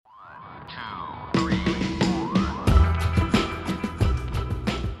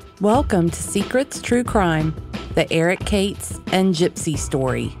Welcome to Secrets True Crime, the Eric Cates and Gypsy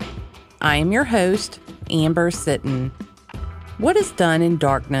story. I am your host, Amber Sitton. What is done in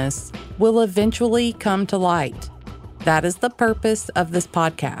darkness will eventually come to light. That is the purpose of this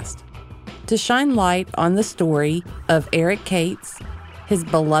podcast, to shine light on the story of Eric Cates, his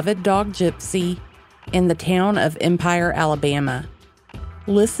beloved dog Gypsy, in the town of Empire, Alabama.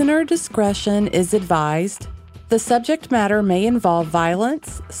 Listener discretion is advised. The subject matter may involve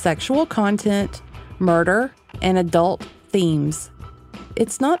violence, sexual content, murder, and adult themes.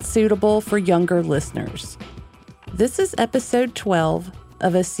 It's not suitable for younger listeners. This is episode 12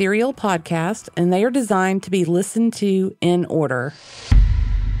 of a serial podcast, and they are designed to be listened to in order.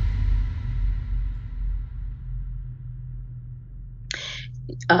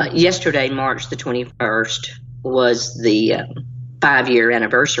 Yesterday, March the 21st, was the 5-year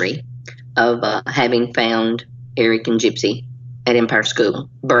anniversary of having found Eric and Gypsy at Empire School,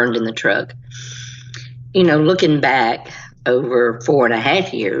 burned in the truck. You know, looking back over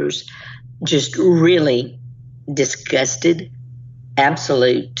 4.5 years, just really disgusted,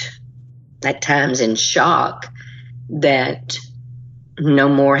 absolute, at times in shock, that no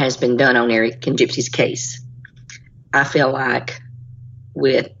more has been done on Eric and Gypsy's case. I feel like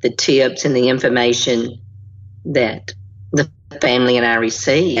with the tips and the information that the family and I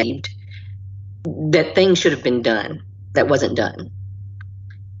received, that things should have been done that wasn't done.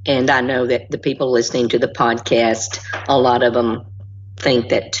 And I know that the people listening to the podcast, a lot of them think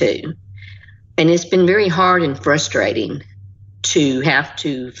that too. And it's been very hard and frustrating to have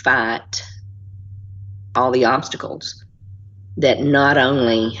to fight all the obstacles that not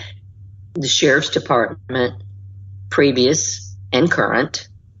only the sheriff's department, previous and current,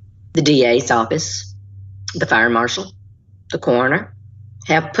 the DA's office, the fire marshal, the coroner,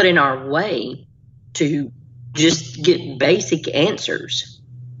 have put in our way to just get basic answers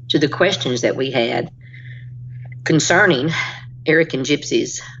to the questions that we had concerning Eric and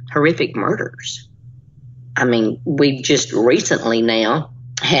Gypsy's horrific murders. I mean, we've just recently now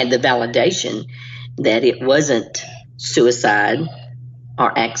had the validation that it wasn't suicide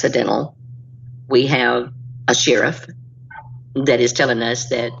or accidental. We have a sheriff that is telling us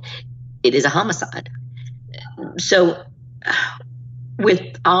that it is a homicide. So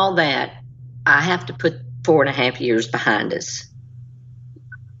with all that, I have to put 4.5 years behind us,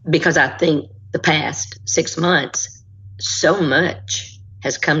 because I think the past 6 months, so much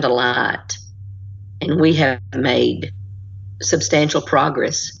has come to light, and we have made substantial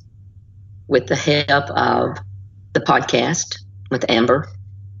progress with the help of the podcast, with Amber,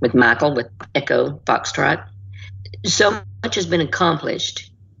 with Michael, with Echo Foxtrot. So much has been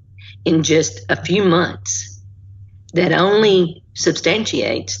accomplished in just a few months that only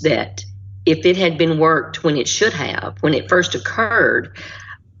substantiates that if it had been worked when it should have, when it first occurred,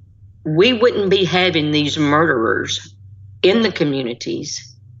 we wouldn't be having these murderers in the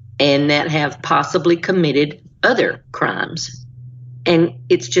communities and that have possibly committed other crimes. And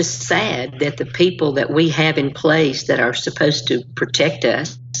it's just sad that the people that we have in place that are supposed to protect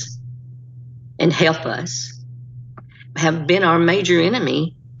us and help us have been our major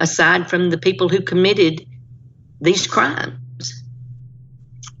enemy, aside from the people who committed these crimes.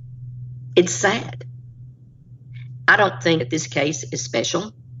 It's sad. I don't think that this case is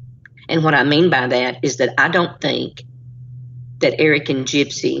special. And what I mean by that is that I don't think that Eric and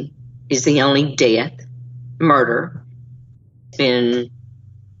Gypsy is the only death, murder, been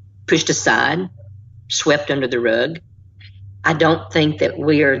pushed aside, swept under the rug. I don't think that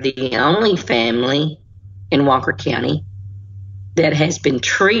we are the only family in Walker County that has been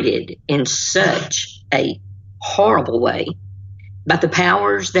treated in such a horrible way by the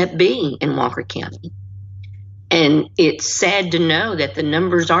powers that be in Walker County. And it's sad to know that the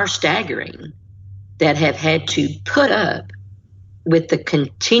numbers are staggering that have had to put up with the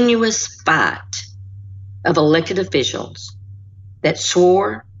continuous fight of elected officials that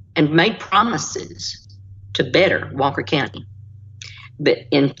swore and made promises to better Walker County. But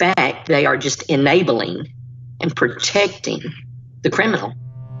in fact, they are just enabling and protecting the criminal.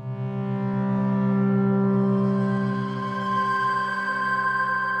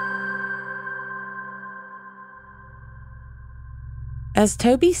 As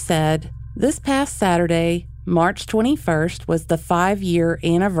Toby said, this past Saturday, March 21st, was the 5-year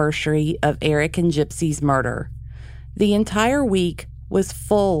anniversary of Eric and Gypsy's murder. The entire week was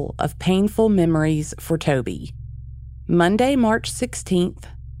full of painful memories for Toby. Monday, March 16th,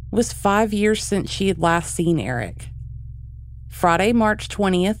 was 5 years since she had last seen Eric. Friday, March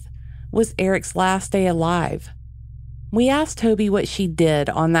 20th, was Eric's last day alive. We asked Toby what she did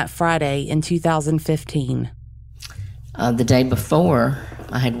on that Friday in 2015. The day before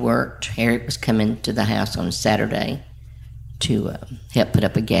I had worked, Eric was coming to the house on Saturday to help put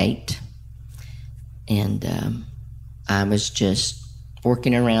up a gate. And I was just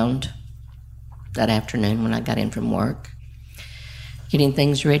working around that afternoon when I got in from work, getting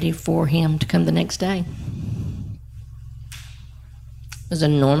things ready for him to come the next day. It was a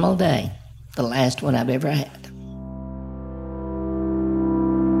normal day, the last one I've ever had.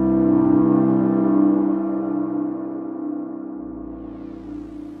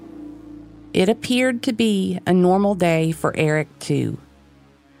 It appeared to be a normal day for Eric, too.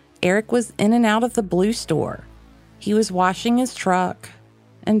 Eric was in and out of the Blue Store. He was washing his truck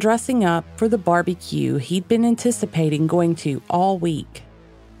and dressing up for the barbecue he'd been anticipating going to all week.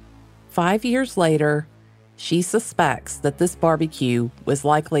 5 years later, she suspects that this barbecue was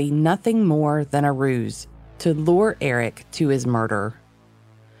likely nothing more than a ruse to lure Eric to his murder.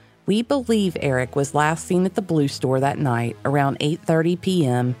 We believe Eric was last seen at the Blue Store that night around 8:30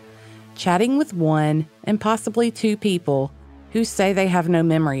 p.m., chatting with one and possibly two people who say they have no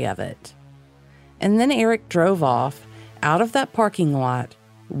memory of it. And then Eric drove off out of that parking lot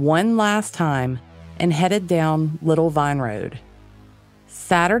one last time and headed down Little Vine Road.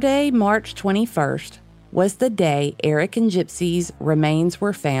 Saturday, March 21st, was the day Eric and Gypsy's remains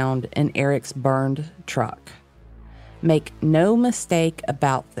were found in Eric's burned truck. Make no mistake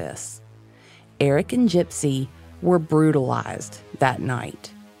about this. Eric and Gypsy were brutalized that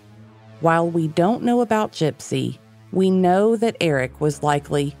night. While we don't know about Gypsy, we know that Eric was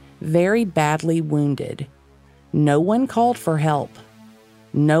likely very badly wounded. No one called for help.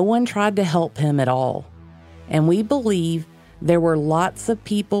 No one tried to help him at all. And we believe there were lots of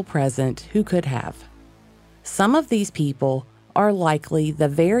people present who could have. Some of these people are likely the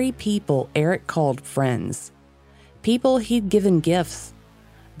very people Eric called friends. People he'd given gifts,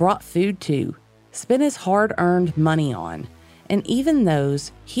 brought food to, spent his hard-earned money on, and even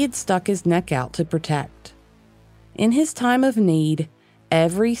those he had stuck his neck out to protect. In his time of need,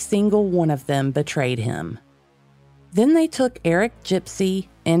 every single one of them betrayed him. Then they took Eric, Gypsy,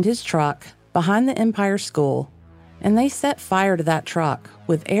 and his truck behind the Empire School, and they set fire to that truck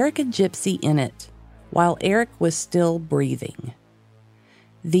with Eric and Gypsy in it, while Eric was still breathing.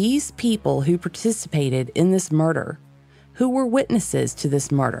 These people who participated in this murder, who were witnesses to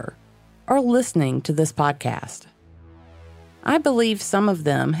this murder, are listening to this podcast. I believe some of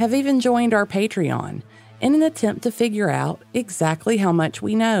them have even joined our Patreon in an attempt to figure out exactly how much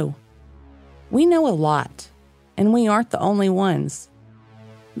we know. We know a lot, and we aren't the only ones.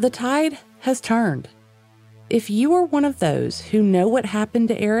 The tide has turned. If you are one of those who know what happened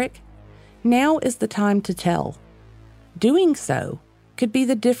to Eric, now is the time to tell. Doing so could be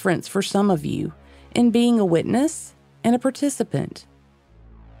the difference for some of you in being a witness and a participant.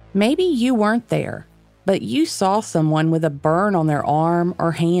 Maybe you weren't there, but you saw someone with a burn on their arm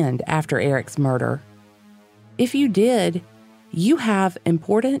or hand after Eric's murder. If you did, you have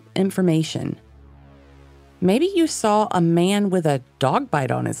important information. Maybe you saw a man with a dog bite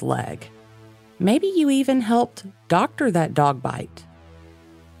on his leg. Maybe you even helped doctor that dog bite.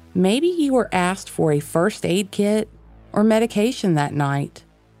 Maybe you were asked for a first aid kit or medication that night.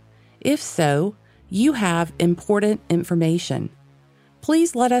 If so, you have important information.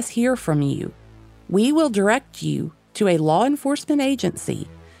 Please let us hear from you. We will direct you to a law enforcement agency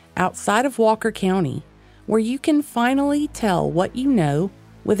outside of Walker County where you can finally tell what you know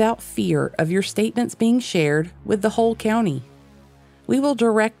without fear of your statements being shared with the whole county. We will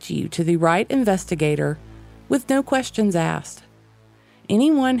direct you to the right investigator with no questions asked.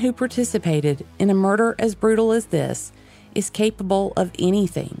 Anyone who participated in a murder as brutal as this is capable of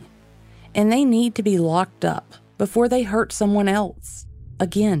anything, and they need to be locked up before they hurt someone else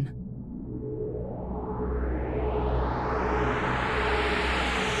again.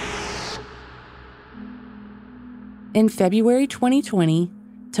 In February 2020,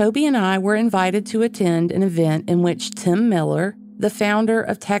 Toby and I were invited to attend an event in which Tim Miller, the founder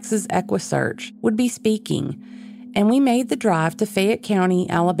of Texas EquiSearch, would be speaking, and we made the drive to Fayette County,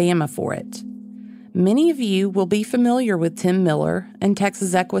 Alabama for it. Many of you will be familiar with Tim Miller and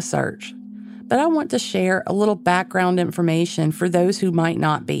Texas EquiSearch, but I want to share a little background information for those who might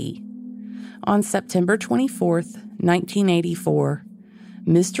not be. On September 24th, 1984,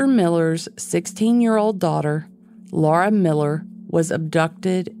 Mr. Miller's 16-year-old daughter, Laura Miller, was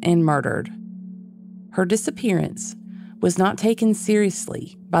abducted and murdered. Her disappearance was not taken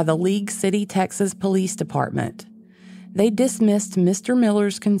seriously by the League City, Texas Police Department. They dismissed Mr.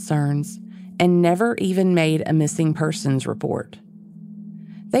 Miller's concerns and never even made a missing persons report.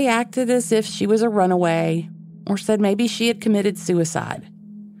 They acted as if she was a runaway or said maybe she had committed suicide.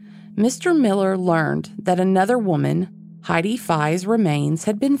 Mr. Miller learned that another woman, Heidi Fye's remains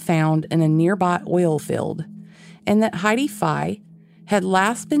had been found in a nearby oil field, and that Heidi Fye had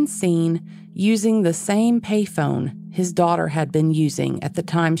last been seen using the same payphone his daughter had been using at the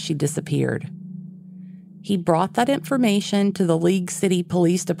time she disappeared. He brought that information to the League City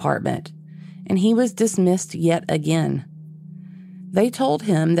Police Department, and he was dismissed yet again. They told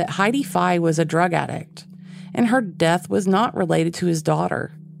him that Heidi Fye was a drug addict, and her death was not related to his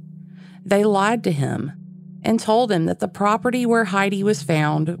daughter. They lied to him and told him that the property where Heidi was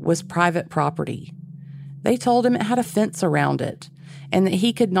found was private property. They told him it had a fence around it and that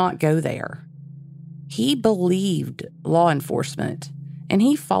he could not go there. He believed law enforcement, and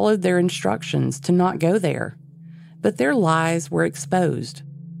he followed their instructions to not go there. But their lies were exposed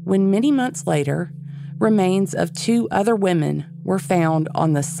when many months later, remains of 2 other women were found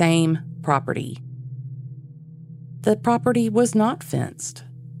on the same property. The property was not fenced.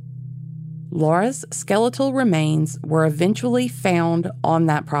 Laura's skeletal remains were eventually found on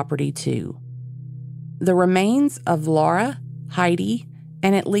that property too. The remains of Laura, Heidi,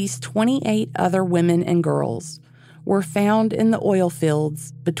 and at least 28 other women and girls were found in the oil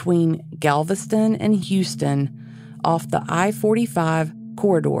fields between Galveston and Houston off the I-45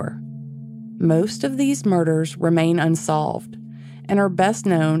 corridor. Most of these murders remain unsolved and are best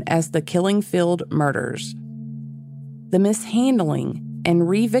known as the Killing Field murders. The mishandling and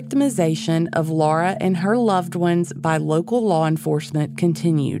re-victimization of Laura and her loved ones by local law enforcement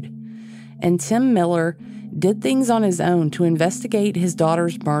continued, and Tim Miller did things on his own to investigate his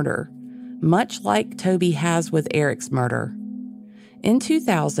daughter's murder, much like Toby has with Eric's murder. In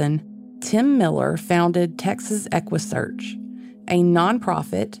 2000, Tim Miller founded Texas EquiSearch, a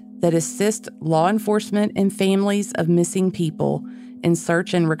nonprofit that assists law enforcement and families of missing people in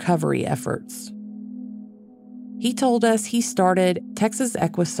search and recovery efforts. He told us he started Texas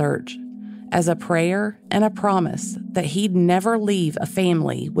EquiSearch as a prayer and a promise that he'd never leave a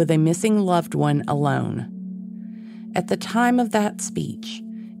family with a missing loved one alone. At the time of that speech,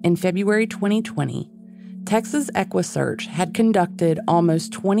 in February 2020, Texas EquiSearch had conducted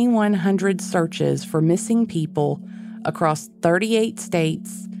almost 2,100 searches for missing people across 38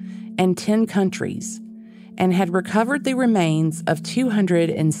 states and 10 countries, and had recovered the remains of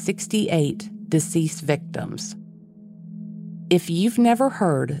 268 deceased victims. If you've never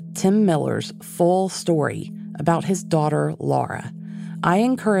heard Tim Miller's full story about his daughter, Laura, I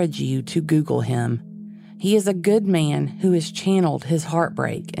encourage you to Google him. He is a good man who has channeled his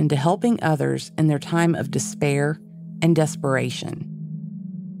heartbreak into helping others in their time of despair and desperation.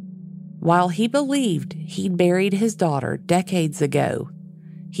 While he believed he'd buried his daughter decades ago,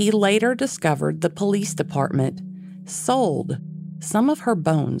 he later discovered the police department sold some of her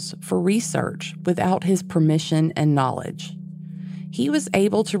bones for research without his permission and knowledge. He was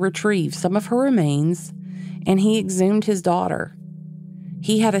able to retrieve some of her remains, and he exhumed his daughter.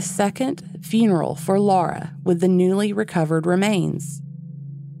 He had a second funeral for Laura with the newly recovered remains.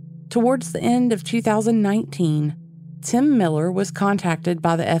 Towards the end of 2019, Tim Miller was contacted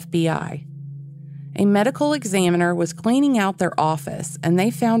by the FBI. A medical examiner was cleaning out their office, and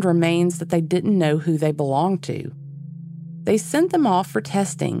they found remains that they didn't know who they belonged to. They sent them off for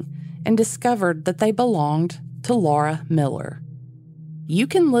testing and discovered that they belonged to Laura Miller. You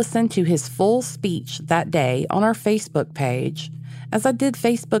can listen to his full speech that day on our Facebook page, as I did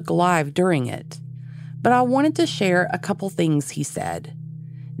Facebook Live during it, but I wanted to share a couple things he said.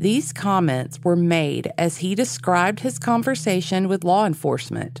 These comments were made as he described his conversation with law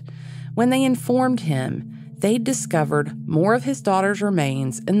enforcement when they informed him they'd discovered more of his daughter's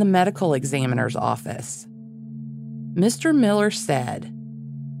remains in the medical examiner's office. Mr. Miller said,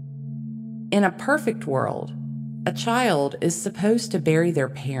 "In a perfect world, a child is supposed to bury their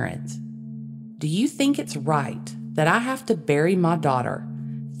parent. Do you think it's right that I have to bury my daughter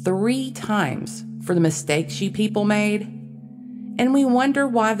 3 times for the mistakes you people made? And we wonder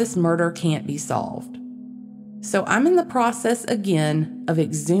why this murder can't be solved. So I'm in the process again of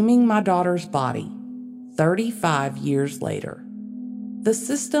exhuming my daughter's body 35 years later. The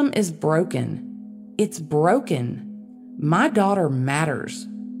system is broken. It's broken. My daughter matters.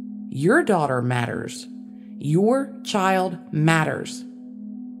 Your daughter matters. Your child matters."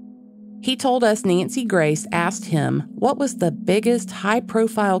 He told us Nancy Grace asked him what was the biggest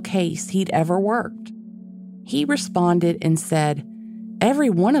high-profile case he'd ever worked. He responded and said, "Every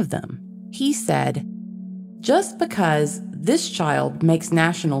one of them." He said, "Just because this child makes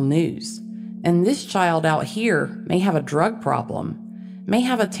national news, and this child out here may have a drug problem, may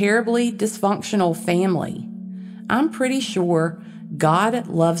have a terribly dysfunctional family, I'm pretty sure God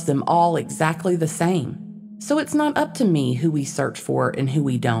loves them all exactly the same. So it's not up to me who we search for and who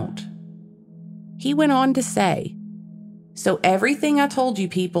we don't. He went on to say, so everything I told you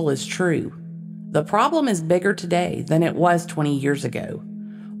people is true. The problem is bigger today than it was 20 years ago.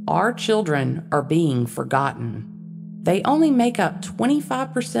 Our children are being forgotten. They only make up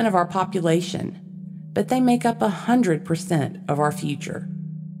 25% of our population, but they make up 100% of our future.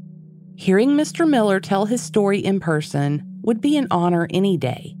 Hearing Mr. Miller tell his story in person would be an honor any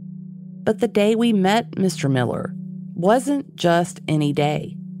day. But the day we met Mr. Miller wasn't just any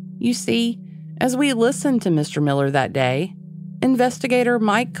day. You see, as we listened to Mr. Miller that day, Investigator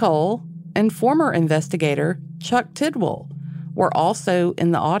Mike Cole and former investigator Chuck Tidwell were also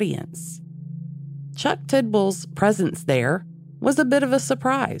in the audience. Chuck Tidwell's presence there was a bit of a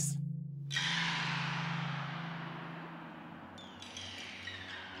surprise.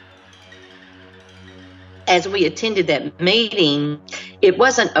 As we attended that meeting, it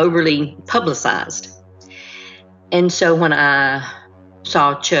wasn't overly publicized. And so when I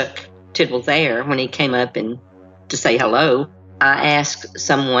saw Chuck Tidwell there, when he came up and to say hello, I asked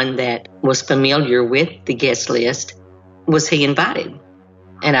someone that was familiar with the guest list, was he invited?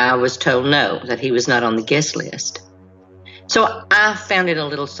 And I was told no, that he was not on the guest list. So I found it a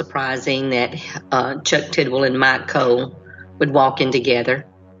little surprising that Chuck Tidwell and Mike Cole would walk in together,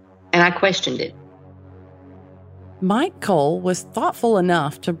 and I questioned it. Mike Cole was thoughtful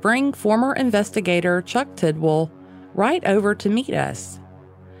enough to bring former investigator Chuck Tidwell right over to meet us.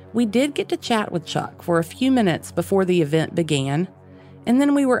 We did get to chat with Chuck for a few minutes before the event began, and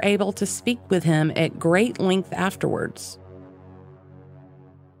then we were able to speak with him at great length afterwards.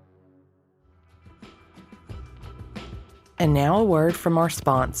 And now a word from our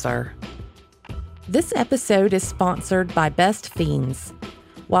sponsor. This episode is sponsored by Best Fiends.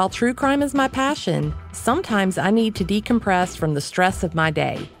 While true crime is my passion, sometimes I need to decompress from the stress of my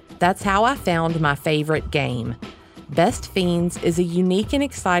day. That's how I found my favorite game. Best Fiends is a unique and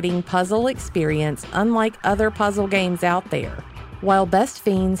exciting puzzle experience unlike other puzzle games out there. While Best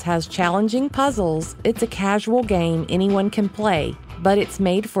Fiends has challenging puzzles, it's a casual game anyone can play, but it's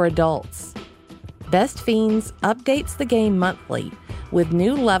made for adults. Best Fiends updates the game monthly with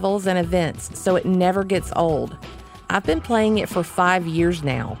new levels and events so it never gets old. I've been playing it for 5 years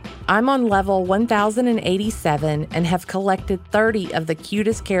now. I'm on level 1087 and have collected 30 of the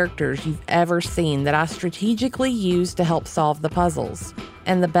cutest characters you've ever seen that I strategically use to help solve the puzzles.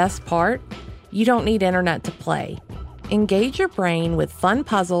 And the best part? You don't need internet to play. Engage your brain with fun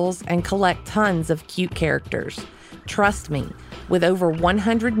puzzles and collect tons of cute characters. Trust me, with over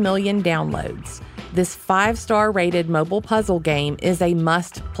 100 million downloads, this 5-star rated mobile puzzle game is a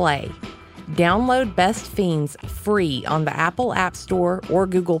must-play. Download Best Fiends free on the Apple App Store or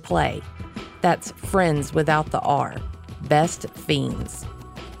Google Play. That's friends without the R. Best Fiends.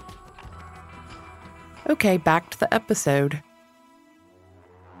 Okay, back to the episode.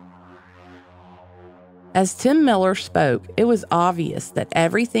 As Tim Miller spoke, it was obvious that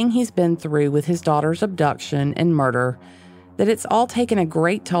everything he's been through with his daughter's abduction and murder, that it's all taken a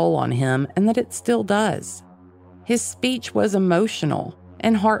great toll on him and that it still does. His speech was emotional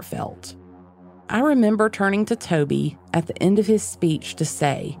and heartfelt. I remember turning to Toby at the end of his speech to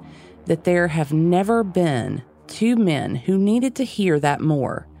say that there have never been two men who needed to hear that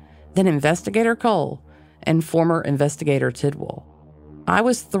more than Investigator Cole and former Investigator Tidwell. I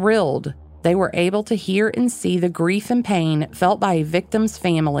was thrilled they were able to hear and see the grief and pain felt by a victim's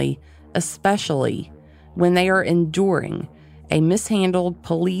family, especially when they are enduring a mishandled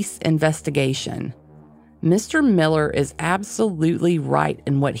police investigation. Mr. Miller is absolutely right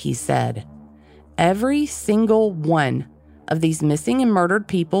in what he said. Every single one of these missing and murdered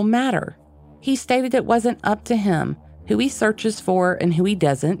people matter. He stated it wasn't up to him who he searches for and who he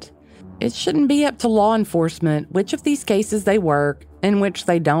doesn't. It shouldn't be up to law enforcement which of these cases they work and which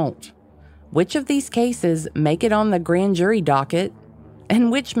they don't. Which of these cases make it on the grand jury docket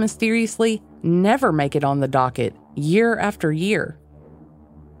and which mysteriously never make it on the docket year after year.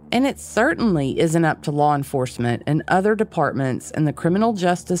 And it certainly isn't up to law enforcement and other departments in the criminal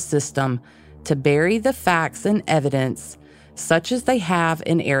justice system to bury the facts and evidence such as they have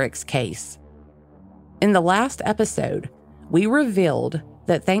in Eric's case. In the last episode, we revealed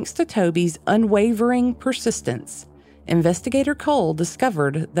that thanks to Toby's unwavering persistence, Investigator Cole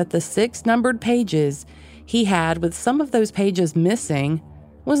discovered that the 6 numbered pages he had with some of those pages missing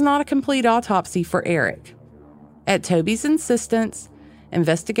was not a complete autopsy for Eric. At Toby's insistence,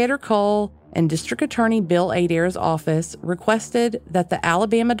 Investigator Cole and District Attorney Bill Adair's office requested that the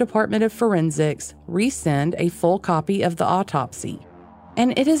Alabama Department of Forensics resend a full copy of the autopsy.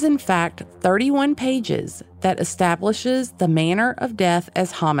 And it is in fact 31 pages that establishes the manner of death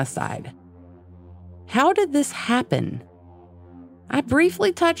as homicide. How did this happen? I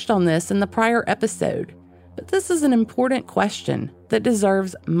briefly touched on this in the prior episode, but this is an important question that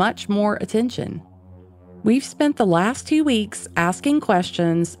deserves much more attention. We've spent the last 2 weeks asking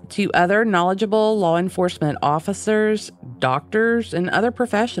questions to other knowledgeable law enforcement officers, doctors, and other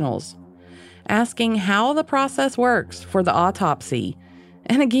professionals, asking how the process works for the autopsy.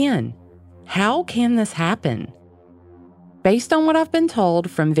 And again, how can this happen? Based on what I've been told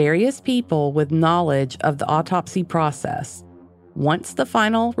from various people with knowledge of the autopsy process, once the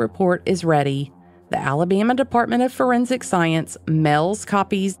final report is ready, the Alabama Department of Forensic Science mails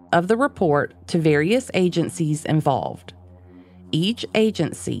copies of the report to various agencies involved. Each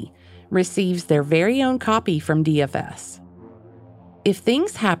agency receives their very own copy from DFS. If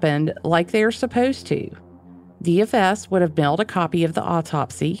things happened like they are supposed to, DFS would have mailed a copy of the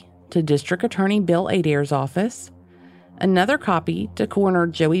autopsy to District Attorney Bill Adair's office, another copy to Coroner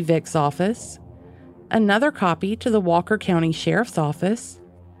Joey Vick's office, another copy to the Walker County Sheriff's Office,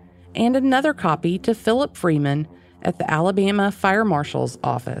 and another copy to Philip Freeman at the Alabama Fire Marshal's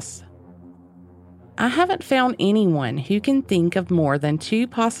office. I haven't found anyone who can think of more than 2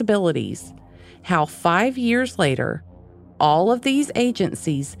 possibilities how 5 years later, all of these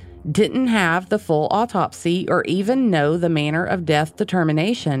agencies didn't have the full autopsy or even know the manner of death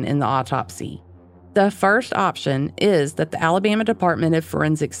determination in the autopsy. The first option is that the Alabama Department of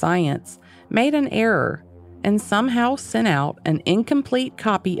Forensic Science made an error and somehow sent out an incomplete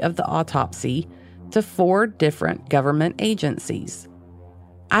copy of the autopsy to 4 different government agencies.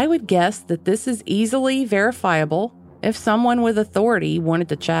 I would guess that this is easily verifiable if someone with authority wanted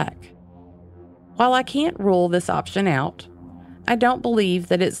to check. While I can't rule this option out, I don't believe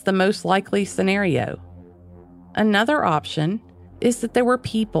that it's the most likely scenario. Another option is that there were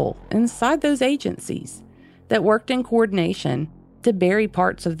people inside those agencies that worked in coordination to bury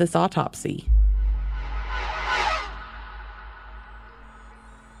parts of this autopsy.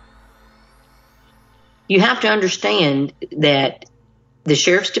 You have to understand that the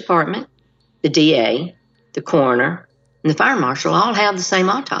Sheriff's Department, the DA, the coroner, and the fire marshal all have the same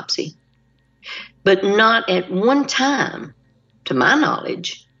autopsy. But not at one time, to my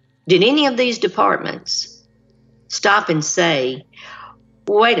knowledge, did any of these departments stop and say,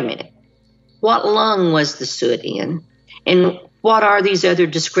 wait a minute, what lung was the soot in? And what are these other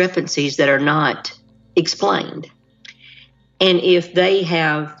discrepancies that are not explained? And if they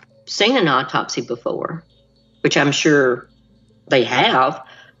have seen an autopsy before, which I'm sure they have,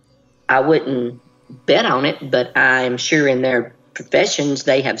 I wouldn't bet on it, but I'm sure in their professions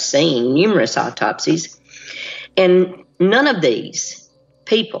they have seen numerous autopsies. And none of these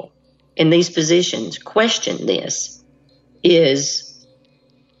people in these positions question this is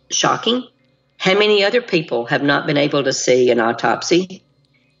shocking. How many other people have not been able to see an autopsy?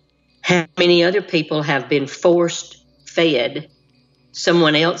 How many other people have been force-fed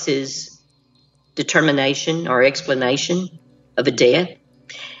someone else's determination or explanation of a death?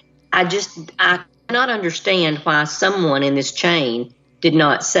 I cannot understand why someone in this chain did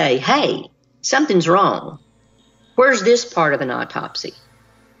not say, hey, something's wrong. Where's this part of an autopsy?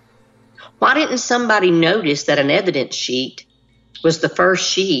 Why didn't somebody notice that an evidence sheet was the first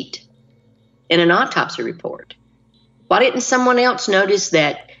sheet in an autopsy report? Why didn't someone else notice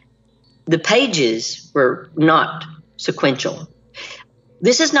that the pages were not sequential?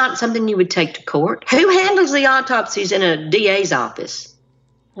 This is not something you would take to court. Who handles the autopsies in a DA's office?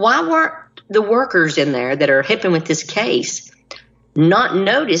 Why weren't the workers in there that are helping with this case not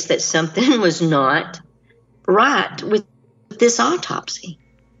notice that something was not right with this autopsy?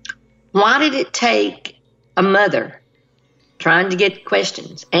 Why did it take a mother trying to get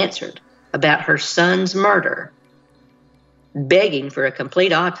questions answered about her son's murder, begging for a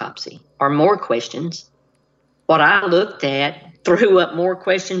complete autopsy or more questions? What I looked at threw up more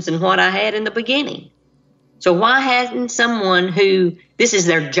questions than what I had in the beginning. So why hadn't someone who, this is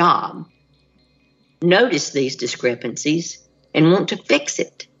their job, noticed these discrepancies and want to fix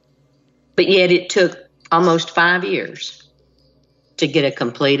it? But yet it took almost 5 years to get a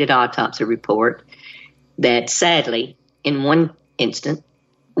completed autopsy report that sadly, in one instant,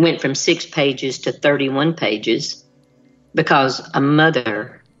 went from 6 pages to 31 pages because a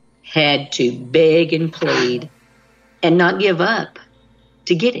mother had to beg and plead and not give up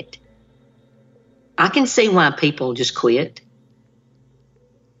to get it. I can see why people just quit.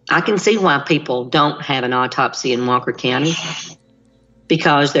 I can see why people don't have an autopsy in Walker County,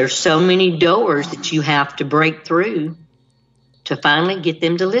 because there's so many doors that you have to break through to finally get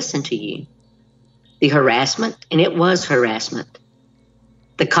them to listen to you. The harassment, and it was harassment.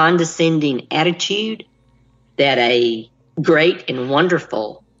 The condescending attitude that a great and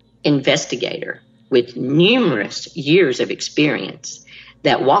wonderful investigator with numerous years of experience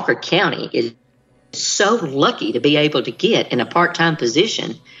that Walker County is so lucky to be able to get in a part-time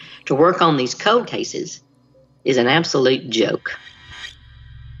position to work on these cold cases is an absolute joke.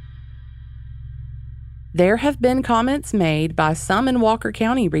 There have been comments made by some in Walker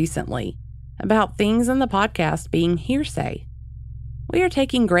County recently about things in the podcast being hearsay. We are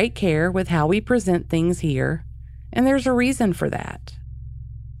taking great care with how we present things here, and there's a reason for that.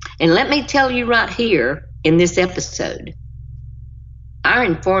 And let me tell you right here in this episode, our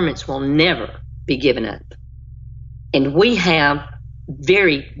informants will never be given up. And we have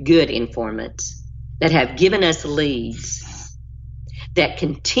very good informants that have given us leads that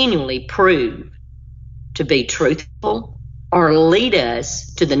continually prove to be truthful or lead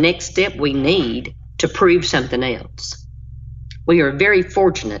us to the next step we need to prove something else. We are very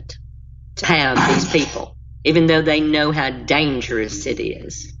fortunate to have these people, even though they know how dangerous it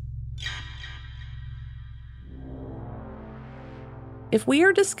is. If we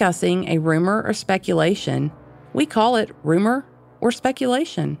are discussing a rumor or speculation, we call it rumor or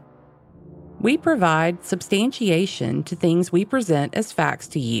speculation. We provide substantiation to things we present as facts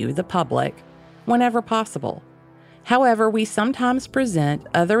to you, the public, whenever possible. However, we sometimes present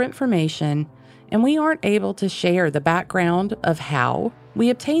other information and we aren't able to share the background of how we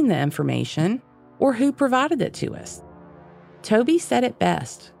obtained the information or who provided it to us. Toby said it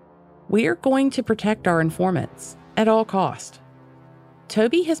best. We are going to protect our informants at all cost.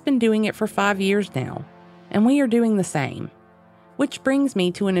 Toby has been doing it for 5 years now, and we are doing the same. Which brings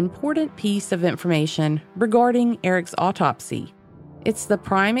me to an important piece of information regarding Eric's autopsy. It's the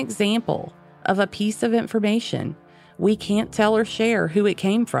prime example of a piece of information we can't tell or share who it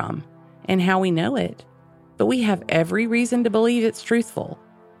came from and how we know it, but we have every reason to believe it's truthful.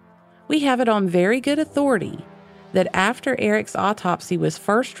 We have it on very good authority that after Eric's autopsy was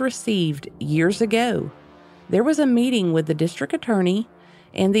first received years ago, there was a meeting with the district attorney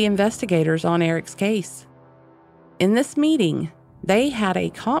and the investigators on Eric's case. In this meeting, they had a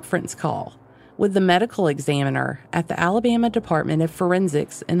conference call with the medical examiner at the Alabama Department of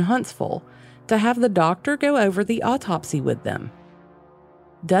Forensics in Huntsville to have the doctor go over the autopsy with them.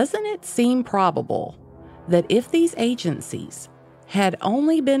 Doesn't it seem probable that if these agencies had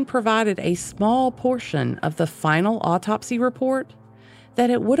only been provided a small portion of the final autopsy report, that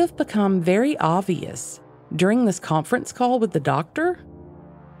it would have become very obvious during this conference call with the doctor?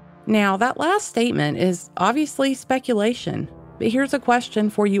 Now, that last statement is obviously speculation, but here's a question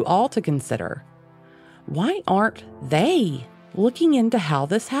for you all to consider. Why aren't they looking into how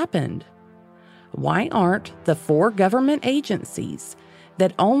this happened? Why aren't the 4 government agencies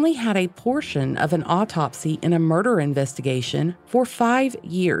that only had a portion of an autopsy in a murder investigation for 5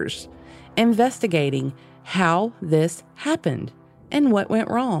 years investigating how this happened and what went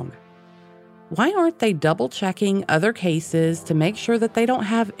wrong? Why aren't they double-checking other cases to make sure that they don't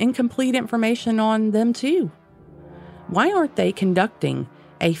have incomplete information on them too? Why aren't they conducting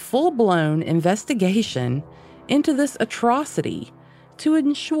a full-blown investigation into this atrocity to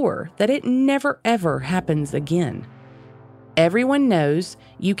ensure that it never ever happens again? Everyone knows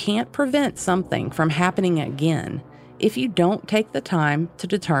you can't prevent something from happening again if you don't take the time to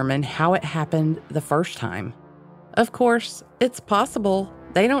determine how it happened the first time. Of course, it's possible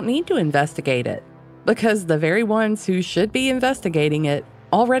they don't need to investigate it because the very ones who should be investigating it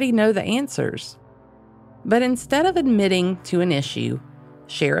already know the answers. But instead of admitting to an issue,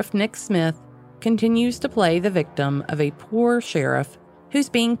 Sheriff Nick Smith continues to play the victim of a poor sheriff who's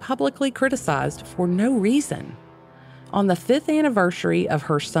being publicly criticized for no reason. On the 5th anniversary of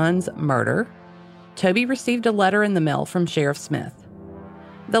her son's murder, Toby received a letter in the mail from Sheriff Smith.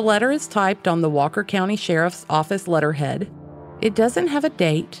 The letter is typed on the Walker County Sheriff's Office letterhead. It doesn't have a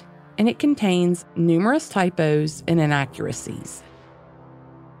date, and it contains numerous typos and inaccuracies.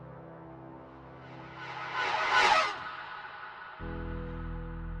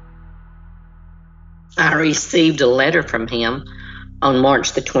 I received a letter from him on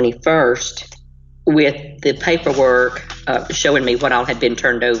March the 21st with the paperwork showing me what all had been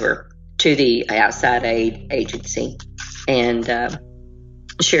turned over to the outside aid agency. And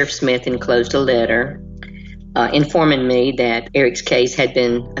Sheriff Smith enclosed a letter informing me that Eric's case had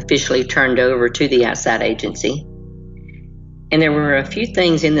been officially turned over to the outside agency. And there were a few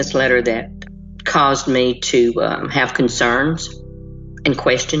things in this letter that caused me to have concerns and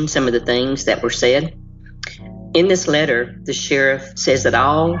question some of the things that were said. In this letter, the sheriff says that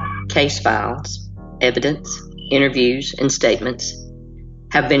all case files, evidence, interviews, and statements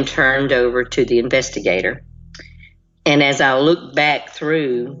have been turned over to the investigator. And as I look back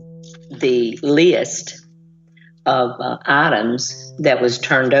through the list of items that was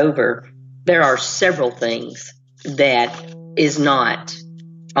turned over There are several things that is not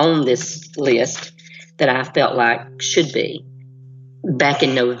on this list that I felt like should be. Back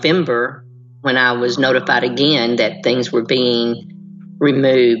in November, when I was notified again that things were being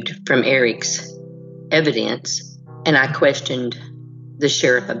removed from Eric's evidence, and I questioned the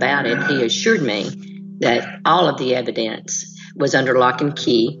sheriff about it, he assured me that all of the evidence was under lock and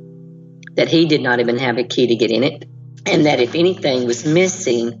key, that he did not even have a key to get in it, and that if anything was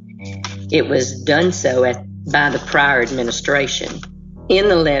missing, it was done so by the prior administration. In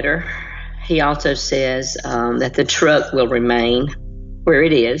the letter, he also says that the truck will remain where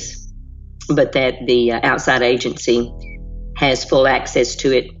it is, but that the outside agency has full access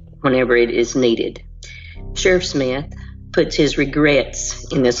to it whenever it is needed. Sheriff Smith puts his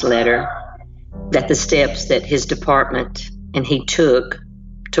regrets in this letter that the steps that his department and he took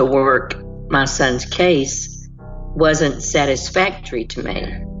to work my son's case wasn't satisfactory to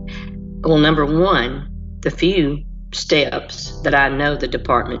me. Well, number one, the few steps that I know the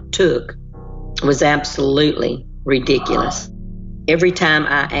department took was absolutely ridiculous. Every time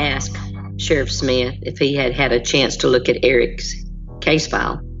I asked Sheriff Smith if he had had a chance to look at Eric's case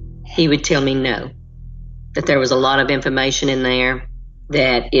file, he would tell me no, that there was a lot of information in there,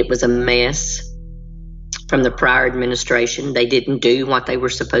 that it was a mess from the prior administration. They didn't do what they were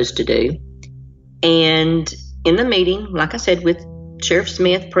supposed to do. And in the meeting, like I said, with Sheriff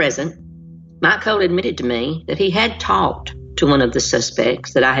Smith present, Mike Cole admitted to me that he had talked to one of the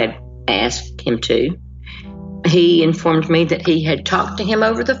suspects that I had asked him to. He informed me that he had talked to him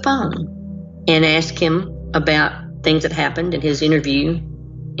over the phone and asked him about things that happened in his interview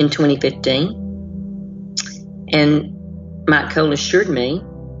in 2015. And Mike Cole assured me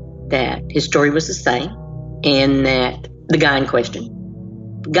that his story was the same and that the guy in question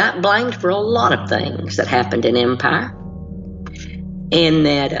got blamed for a lot of things that happened in Empire, and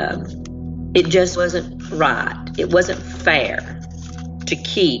that it just wasn't right. It wasn't fair to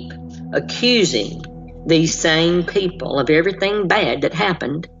keep accusing these same people of everything bad that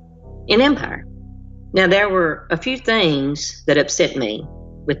happened in Empire. Now, there were a few things that upset me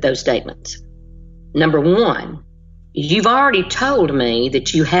with those statements. Number one, you've already told me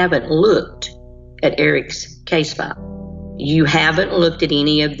that you haven't looked at Eric's case file. You haven't looked at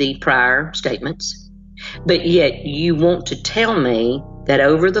any of the prior statements, but yet you want to tell me that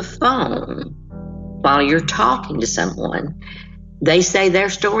over the phone, while you're talking to someone, they say their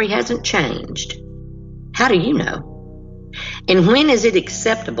story hasn't changed. How do you know? And when is it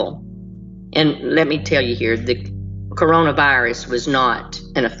acceptable? And let me tell you here, the coronavirus was not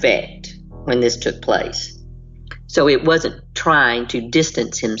in effect when this took place. So it wasn't trying to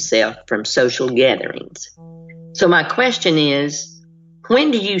distance himself from social gatherings. So my question is,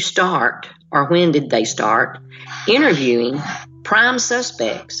 when do you start, or when did they start, interviewing prime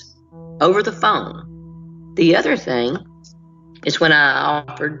suspects over the phone? The other thing is when I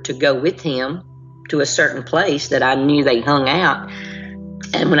offered to go with him to a certain place that I knew they hung out.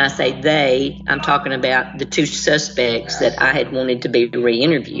 And when I say they, I'm talking about the two suspects that I had wanted to be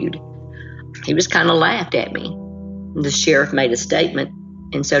re-interviewed. He was kind of laughed at me. The sheriff made a statement,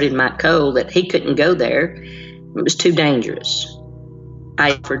 and so did Mike Cole, that he couldn't go there. It was too dangerous.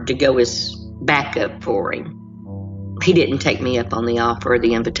 I offered to go as backup for him. He didn't take me up on the offer or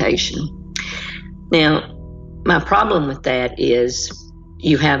the invitation. Now, my problem with that is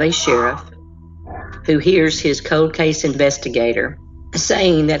you have a sheriff who hears his cold case investigator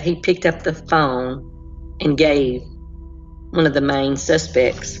saying that he picked up the phone and gave one of the main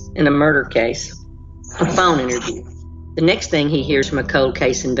suspects in a murder case a phone interview. The next thing he hears from a cold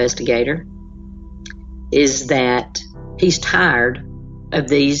case investigator is that he's tired of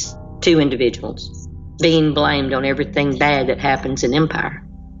these two individuals being blamed on everything bad that happens in Empire.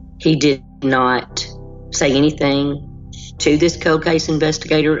 He did not say anything to this cold case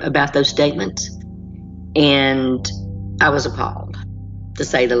investigator about those statements, and I was appalled, to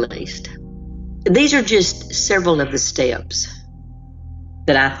say the least. These are just several of the steps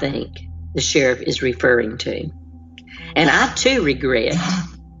that I think the sheriff is referring to. And I too regret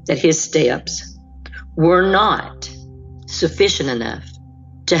that his steps were not sufficient enough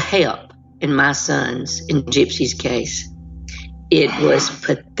to help in my son's and Gypsy's case. It was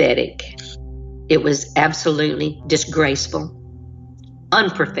pathetic. It was absolutely disgraceful,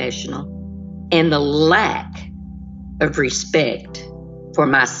 unprofessional, and the lack of respect for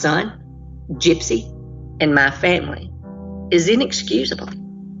my son, Gypsy, and my family is inexcusable.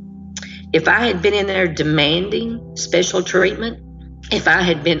 If I had been in there demanding special treatment, if I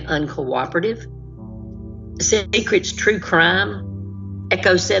had been uncooperative, Secrets True Crime,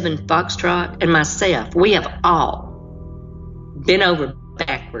 Echo 7 Foxtrot, and myself, we have all been over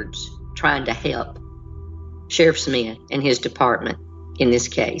backwards trying to help Sheriff Smith and his department in this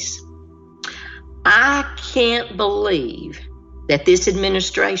case. I can't believe that this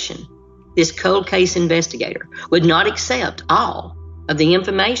administration, this cold case investigator, would not accept all of the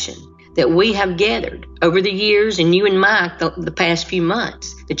information that we have gathered over the years, and you and Mike, the past few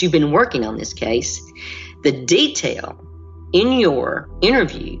months that you've been working on this case. The detail in your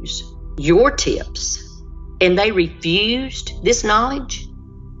interviews, your tips, and they refused this knowledge.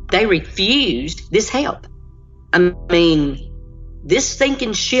 They refused this help. I mean, this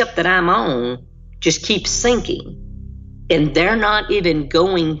sinking ship that I'm on just keeps sinking, and they're not even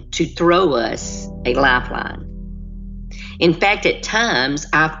going to throw us a lifeline. In fact, at times,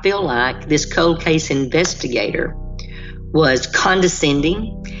 I feel like this cold case investigator was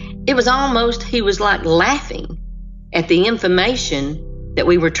condescending. It was almost, he was like laughing at the information that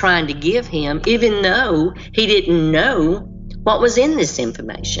we were trying to give him, even though he didn't know what was in this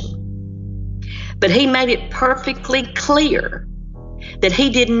information. But he made it perfectly clear that he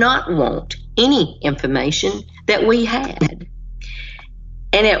did not want any information that we had.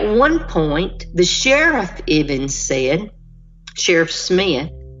 And at one point, the sheriff even said, Sheriff Smith,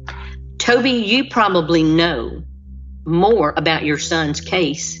 Toby, you probably know more about your son's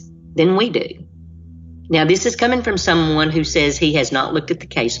case than we do. Now, this is coming from someone who says he has not looked at the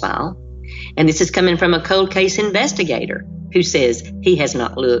case file. And this is coming from a cold case investigator who says he has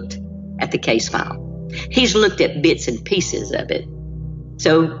not looked at the case file. He's looked at bits and pieces of it.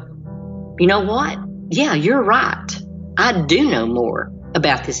 So, you know what? Yeah, you're right. I do know more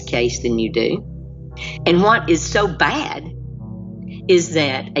about this case than you do. And what is so bad is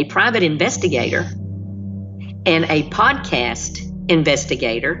that a private investigator and a podcast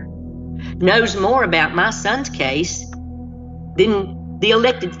investigator knows more about my son's case than the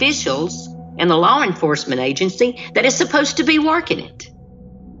elected officials and the law enforcement agency that is supposed to be working it.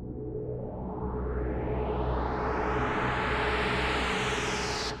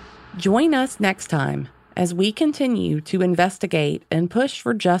 Join us next time as we continue to investigate and push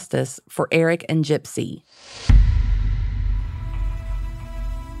for justice for Eric and Gypsy.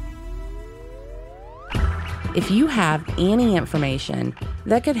 If you have any information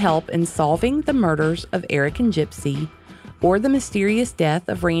that could help in solving the murders of Eric and Gypsy or the mysterious death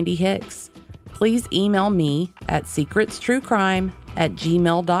of Randy Hicks, please email me at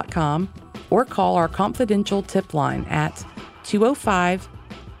secretstruecrime@gmail.com or call our confidential tip line at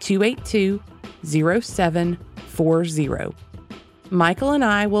 205-282-0740. Michael and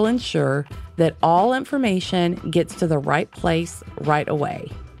I will ensure that all information gets to the right place right away.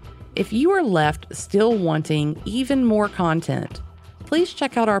 If you are left still wanting even more content, please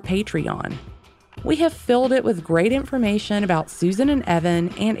check out our Patreon. We have filled it with great information about Susan and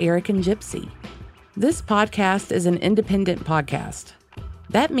Evan and Eric and Gypsy. This podcast is an independent podcast.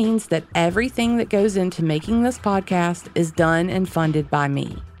 That means that everything that goes into making this podcast is done and funded by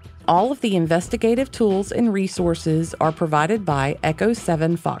me. All of the investigative tools and resources are provided by Echo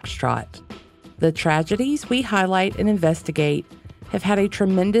 7 Foxtrot. The tragedies we highlight and investigate have had a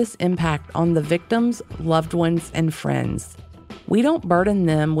tremendous impact on the victims, loved ones, and friends. We don't burden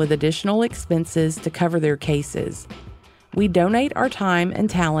them with additional expenses to cover their cases. We donate our time and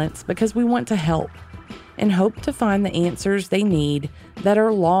talents because we want to help and hope to find the answers they need that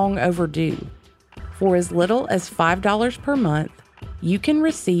are long overdue. For as little as $5 per month, you can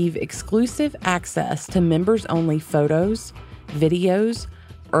receive exclusive access to members-only photos, videos,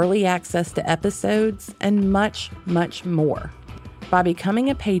 early access to episodes, and much, much more. By becoming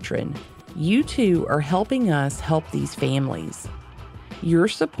a patron, you too are helping us help these families. Your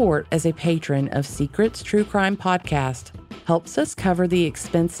support as a patron of Secrets True Crime Podcast helps us cover the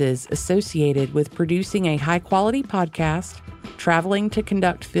expenses associated with producing a high-quality podcast, traveling to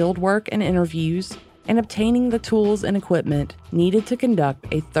conduct field work and interviews, and obtaining the tools and equipment needed to conduct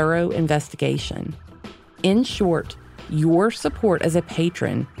a thorough investigation. In short, your support as a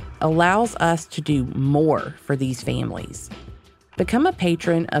patron allows us to do more for these families. Become a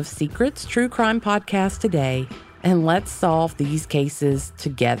patron of Secrets True Crime Podcast today, and let's solve these cases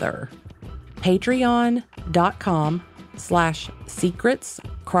together.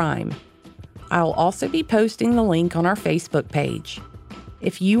 Patreon.com/secretscrime. I'll also be posting the link on our Facebook page.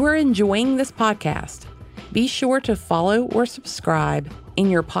 If you are enjoying this podcast, be sure to follow or subscribe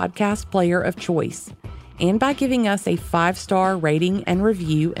in your podcast player of choice, and by giving us a 5-star rating and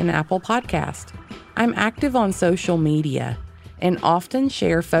review in Apple Podcast. I'm active on social media and often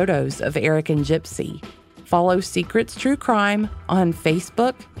share photos of Eric and Gypsy. Follow Secrets True Crime on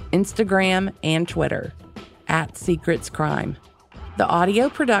Facebook, Instagram, and Twitter @SecretsCrime. The audio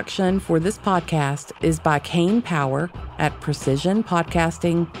production for this podcast is by Kane Power at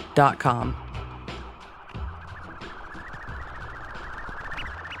precisionpodcasting.com.